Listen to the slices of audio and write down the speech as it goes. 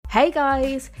Hey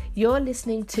guys, you're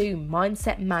listening to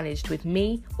Mindset Managed with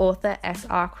me, author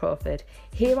S.R. Crawford.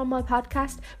 Here on my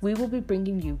podcast, we will be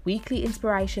bringing you weekly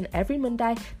inspiration every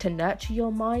Monday to nurture your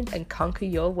mind and conquer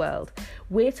your world.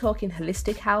 We're talking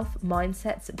holistic health,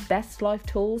 mindsets, best life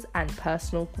tools, and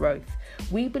personal growth.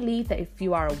 We believe that if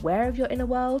you are aware of your inner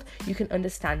world, you can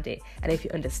understand it. And if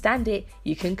you understand it,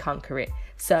 you can conquer it.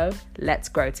 So let's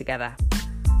grow together.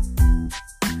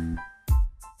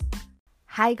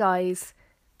 Hey guys.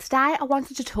 Today I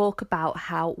wanted to talk about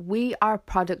how we are a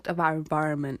product of our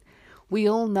environment. We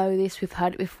all know this, we've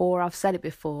heard it before, I've said it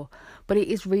before, but it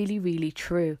is really, really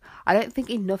true. I don't think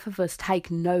enough of us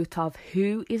take note of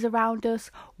who is around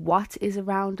us, what is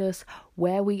around us,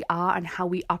 where we are and how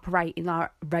we operate in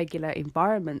our regular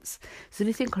environments. So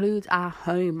this includes our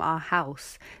home, our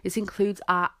house. This includes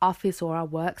our office or our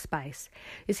workspace.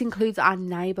 This includes our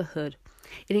neighbourhood.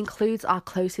 It includes our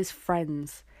closest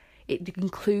friends. It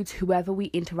includes whoever we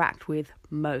interact with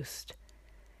most.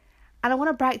 And I want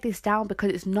to break this down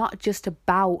because it's not just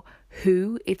about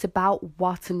who, it's about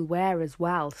what and where as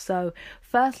well. So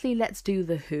firstly, let's do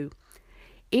the who.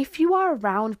 If you are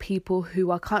around people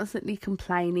who are constantly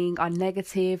complaining, are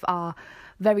negative, are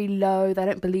very low, they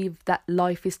don't believe that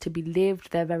life is to be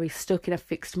lived, they're very stuck in a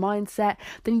fixed mindset,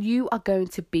 then you are going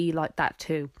to be like that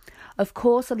too. Of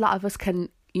course, a lot of us can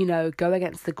go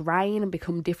against the grain and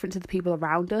become different to the people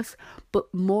around us. But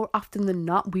more often than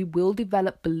not, we will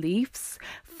develop beliefs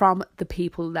from the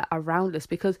people that are around us.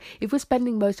 Because if we're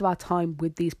spending most of our time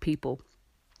with these people,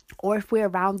 or if we're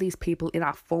around these people in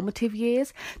our formative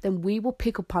years, then we will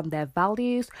pick up on their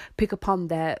values, pick up on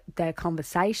their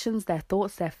conversations, their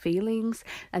thoughts, their feelings,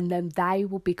 and then they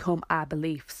will become our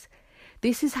beliefs.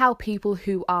 This is how people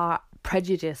who are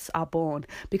prejudiced are born,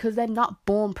 because they're not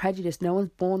born prejudiced. No one's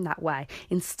born that way.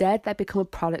 Instead, they become a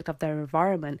product of their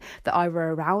environment. They're either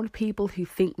around people who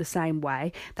think the same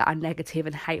way, that are negative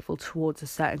and hateful towards a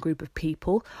certain group of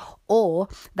people, or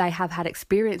they have had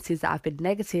experiences that have been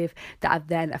negative that have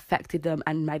then affected them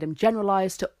and made them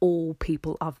generalize to all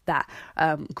people of that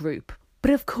group. But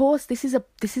of course, this is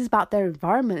about their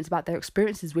environment. It's about their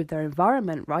experiences with their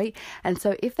environment, right? And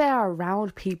so if they are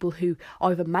around people who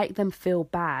either make them feel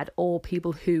bad or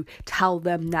people who tell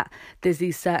them that there's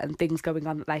these certain things going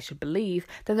on that they should believe,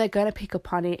 then they're going to pick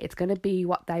up on it. It's going to be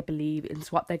what they believe.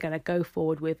 It's what they're going to go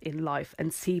forward with in life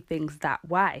and see things that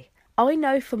way. I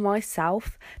know for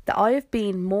myself that I have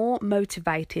been more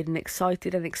motivated and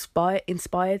excited and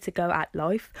inspired to go at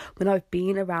life when I've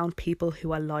been around people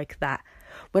who are like that.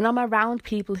 When I'm around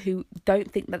people who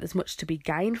don't think that there's much to be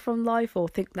gained from life, or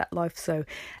think that life's so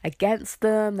against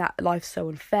them, that life's so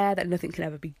unfair, that nothing can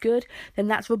ever be good, then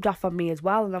that's rubbed off on me as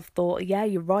well. And I've thought, yeah,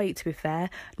 you're right, to be fair,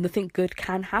 nothing good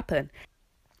can happen.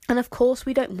 And of course,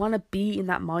 we don't want to be in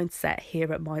that mindset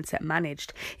here at Mindset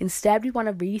Managed. Instead, we want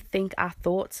to rethink our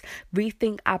thoughts,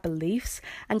 rethink our beliefs,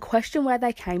 and question where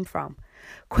they came from.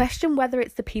 Question whether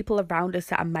it's the people around us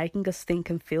that are making us think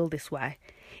and feel this way.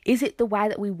 Is it the way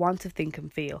that we want to think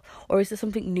and feel? Or is there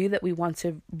something new that we want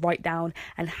to write down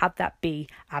and have that be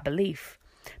our belief?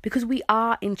 Because we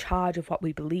are in charge of what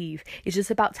we believe. It's just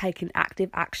about taking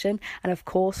active action and, of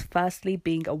course, firstly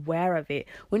being aware of it.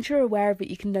 Once you're aware of it,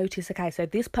 you can notice, okay, so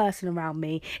this person around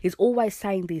me is always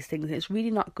saying these things and it's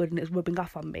really not good and it's rubbing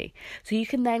off on me. So you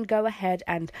can then go ahead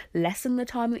and lessen the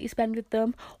time that you spend with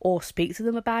them, or speak to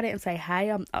them about it and say,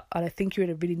 hey, I think you're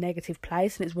in a really negative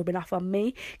place and it's rubbing off on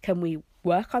me. Can we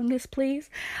work on this,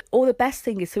 please? Or the best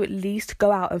thing is to at least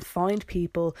go out and find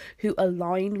people who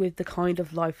align with the kind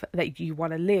of life that you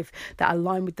want to live, that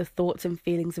align with the thoughts and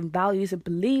feelings and values and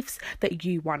beliefs that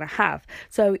you want to have.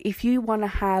 So if you want to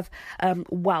have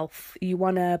wealth, you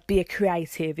want to be a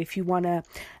creative, if you want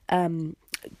to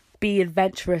be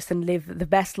adventurous and live the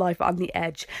best life on the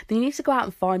edge, then you need to go out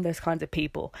and find those kinds of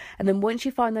people. And then once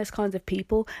you find those kinds of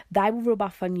people, they will rub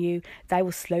off on you. They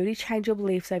will slowly change your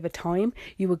beliefs over time.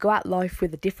 You will go at life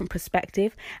with a different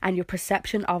perspective and your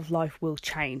perception of life will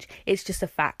change. It's just a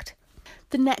fact.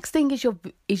 The next thing is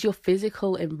your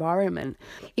physical environment.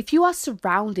 If you are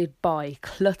surrounded by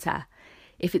clutter,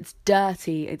 if it's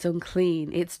dirty, it's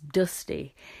unclean, it's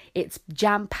dusty, it's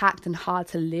jam-packed and hard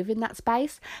to live in that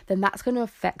space, then that's going to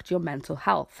affect your mental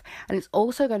health. And it's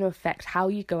also going to affect how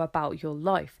you go about your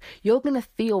life. You're going to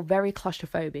feel very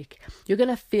claustrophobic. You're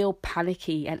going to feel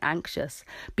panicky and anxious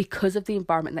because of the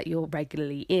environment that you're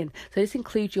regularly in. So this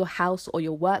includes your house or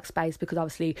your workspace, because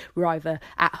obviously we're either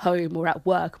at home or at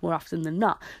work more often than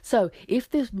not. So if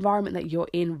the environment that you're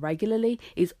in regularly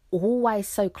is always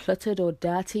so cluttered or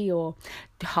dirty or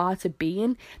hard to be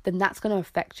in, then that's going to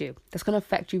affect you. That's going to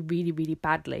affect you really, really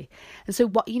badly. And so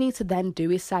what you need to then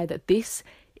do is say that this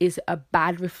is a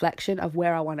bad reflection of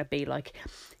where I want to be. Like,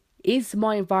 Is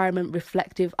my environment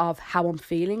reflective of how I'm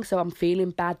feeling? So I'm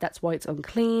feeling bad, that's why it's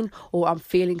unclean, or I'm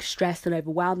feeling stressed and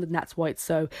overwhelmed, and that's why it's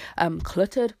so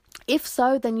cluttered. If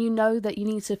so, then you know that you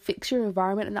need to fix your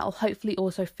environment, and that will hopefully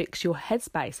also fix your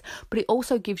headspace. But it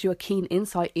also gives you a keen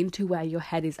insight into where your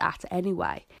head is at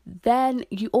anyway. Then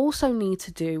you also need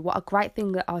to do, what a great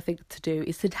thing that I think to do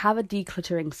is to have a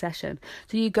decluttering session.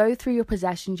 So you go through your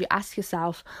possessions, you ask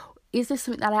yourself, is this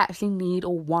something that I actually need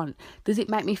or want? Does it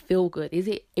make me feel good? Is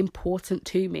it important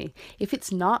to me? If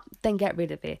it's not, then get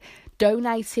rid of it.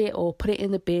 Donate it or put it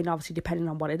in the bin, obviously depending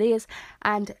on what it is.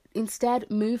 And instead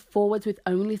move forwards with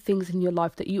only things in your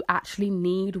life that you actually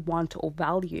need, want or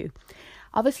value.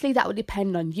 Obviously, that would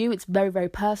depend on you. It's very, very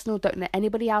personal. Don't let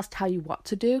anybody else tell you what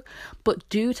to do. But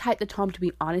do take the time to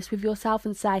be honest with yourself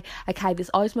and say, okay,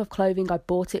 this item of clothing, I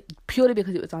bought it purely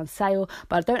because it was on sale,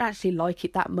 but I don't actually like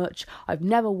it that much. I've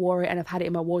never wore it and I've had it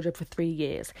in my wardrobe for 3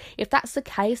 years. If that's the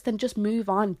case, then just move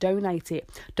on, donate it.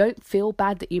 Don't feel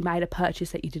bad that you made a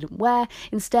purchase that you didn't wear.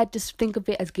 Instead, just think of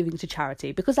it as giving to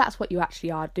charity, because that's what you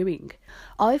actually are doing.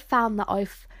 I've found that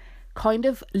I've kind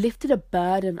of lifted a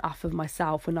burden off of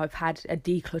myself when I've had a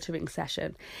decluttering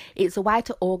session. It's a way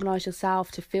to organise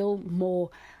yourself, to feel more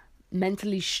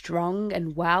mentally strong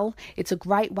and well. It's a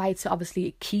great way to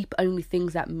obviously keep only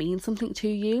things that mean something to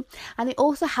you, and it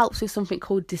also helps with something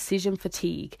called decision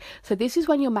fatigue. So this is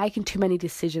when you're making too many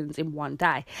decisions in one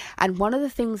day, and one of the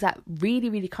things that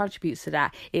really contributes to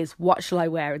that is, what shall I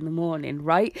wear in the morning,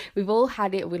 right? We've all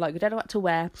had it. We don't know what to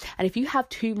wear, and if you have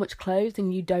too much clothes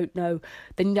and you don't know,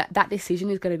 then that decision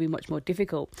is going to be much more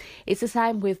difficult. It's the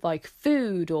same with like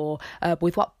food, or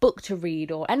with what book to read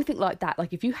or anything like that.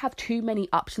 Like if you have too many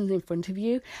options in front of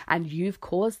you and you've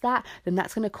caused that, then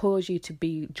that's going to cause you to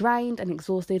be drained and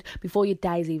exhausted before your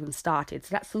day's even started.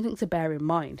 So that's something to bear in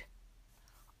mind.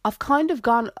 I've kind of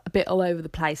gone a bit all over the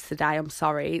place today. I'm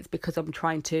sorry. It's because I'm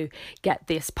trying to get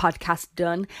this podcast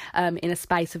done in a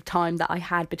space of time that I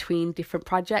had between different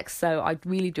projects. So I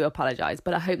really do apologise,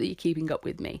 but I hope that you're keeping up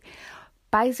with me.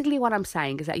 Basically, what I'm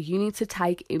saying is that you need to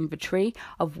take inventory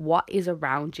of what is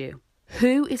around you.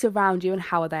 Who is around you and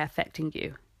how are they affecting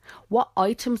you? What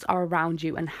items are around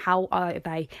you and how are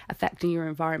they affecting your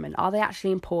environment? Are they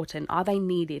actually important? Are they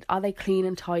needed? Are they clean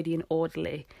and tidy and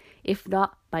orderly? If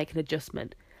not, make an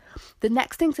adjustment. The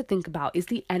next thing to think about is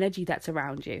the energy that's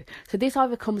around you. So this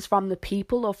either comes from the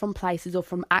people or from places or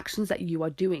from actions that you are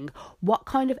doing. What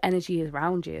kind of energy is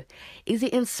around you? Is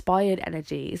it inspired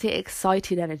energy? Is it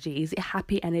excited energy? Is it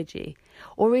happy energy?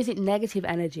 Or is it negative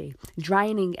energy,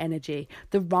 draining energy,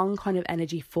 the wrong kind of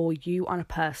energy for you on a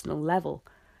personal level?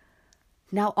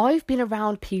 Now, I've been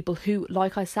around people who,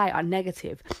 like I say, are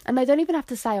negative, and they don't even have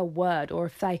to say a word, or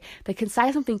if they can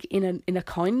say something in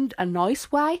a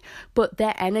nice way, but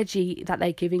their energy that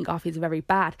they're giving off is very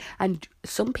bad. And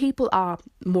some people are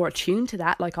more attuned to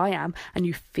that, like I am, and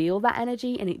you feel that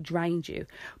energy and it drains you.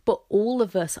 But all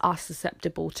of us are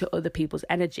susceptible to other people's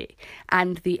energy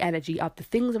and the energy of the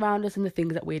things around us and the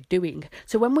things that we're doing.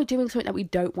 So when we're doing something that we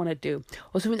don't want to do,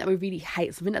 or something that we really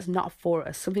hate, something that's not for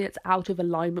us, something that's out of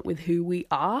alignment with who we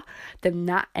are, then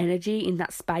that energy in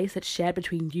that space that's shared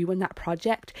between you and that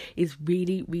project is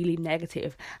really, really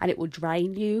negative, and it will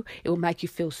drain you. It will make you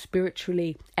feel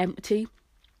spiritually empty,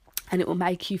 and it will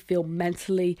make you feel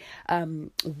mentally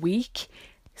weak.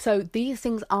 So these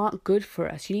things aren't good for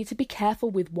us. You need to be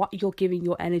careful with what you're giving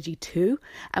your energy to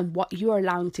and what you're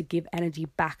allowing to give energy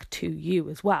back to you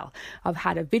as well. I've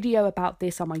had a video about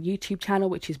this on my YouTube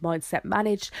channel, which is Mindset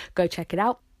Managed. Go check it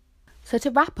out. So to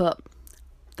wrap up,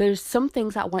 there's some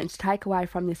things that I want you to take away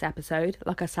from this episode.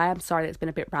 Like I say, I'm sorry that it's been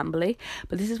a bit rambly,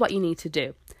 but this is what you need to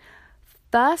do.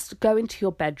 First, go into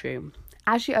your bedroom.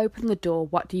 As you open the door,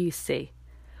 what do you see?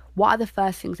 What are the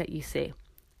first things that you see?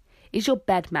 Is your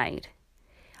bed made?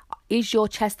 Is your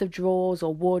chest of drawers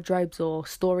or wardrobes or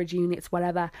storage units,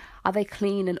 whatever, are they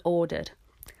clean and ordered?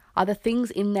 Are there things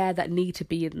in there that need to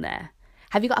be in there?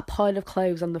 Have you got a pile of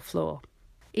clothes on the floor?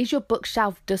 Is your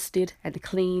bookshelf dusted and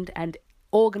cleaned and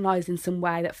organised in some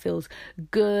way that feels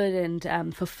good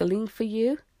and fulfilling for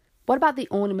you? What about the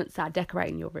ornaments that are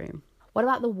decorating your room? What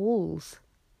about the walls?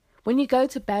 When you go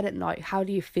to bed at night, how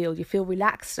do you feel? Do you feel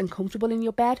relaxed and comfortable in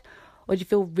your bed? Or do you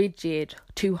feel rigid,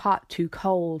 too hot, too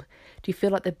cold? Do you feel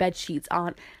like the bed sheets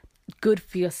aren't good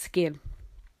for your skin?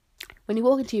 When you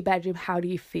walk into your bedroom, how do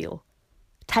you feel?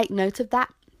 Take note of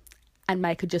that and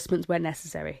make adjustments where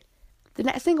necessary. The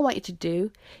next thing I want you to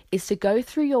do is to go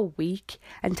through your week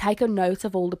and take a note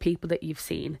of all the people that you've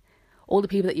seen, all the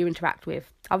people that you interact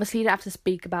with. Obviously, you don't have to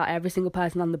speak about every single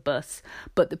person on the bus,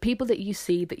 but the people that you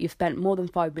see that you've spent more than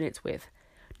 5 minutes with,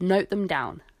 note them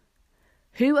down.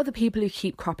 Who are the people who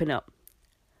keep cropping up?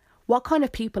 What kind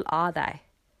of people are they?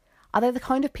 Are they the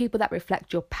kind of people that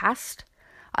reflect your past?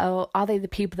 Or are they the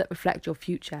people that reflect your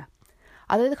future?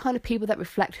 Are they the kind of people that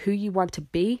reflect who you want to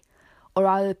be? Or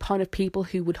are they the kind of people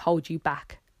who would hold you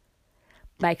back?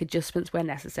 Make adjustments where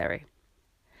necessary.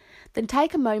 Then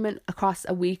take a moment across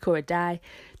a week or a day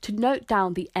to note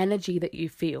down the energy that you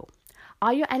feel.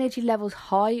 Are your energy levels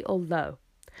high or low?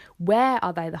 Where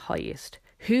are they the highest?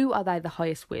 Who are they the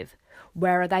highest with?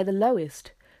 Where are they the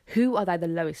lowest? Who are they the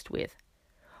lowest with?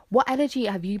 What energy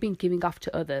have you been giving off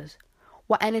to others?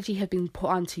 What energy has been put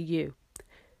onto you?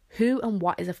 Who and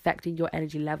what is affecting your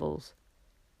energy levels?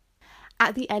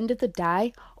 At the end of the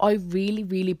day, I really,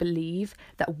 really believe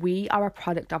that we are a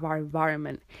product of our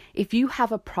environment. If you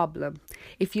have a problem,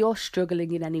 if you're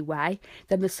struggling in any way,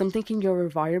 then there's something in your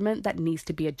environment that needs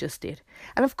to be adjusted.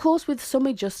 And of course, with some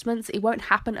adjustments, it won't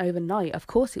happen overnight. Of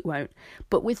course it won't.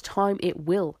 But with time, it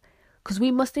will. Because we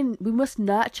must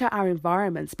nurture our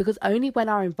environments, because only when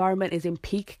our environment is in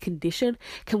peak condition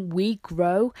can we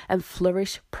grow and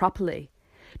flourish properly.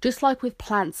 Just like with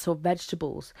plants or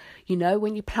vegetables,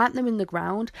 when you plant them in the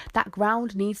ground, that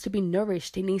ground needs to be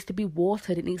nourished, it needs to be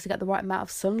watered, it needs to get the right amount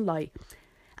of sunlight.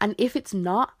 And if it's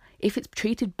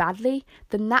treated badly,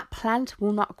 then that plant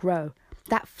will not grow,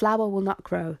 that flower will not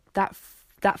grow, that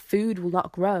food will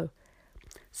not grow.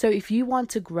 So if you want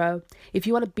to grow, if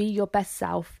you want to be your best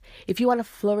self, if you want to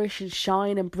flourish and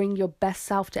shine and bring your best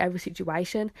self to every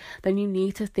situation, then you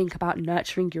need to think about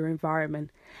nurturing your environment.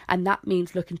 And that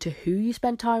means looking to who you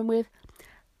spend time with,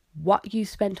 what you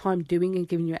spend time doing and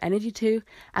giving your energy to,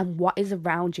 and what is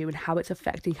around you and how it's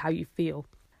affecting how you feel.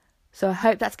 So I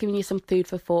hope that's given you some food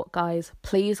for thought, guys.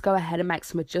 Please go ahead and make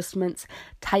some adjustments,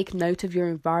 take note of your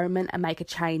environment and make a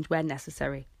change where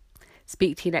necessary.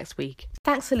 Speak to you next week.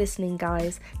 Thanks for listening,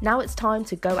 guys. Now it's time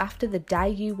to go after the day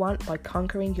you want by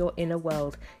conquering your inner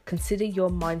world. Consider your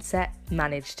mindset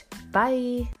managed.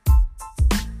 Bye.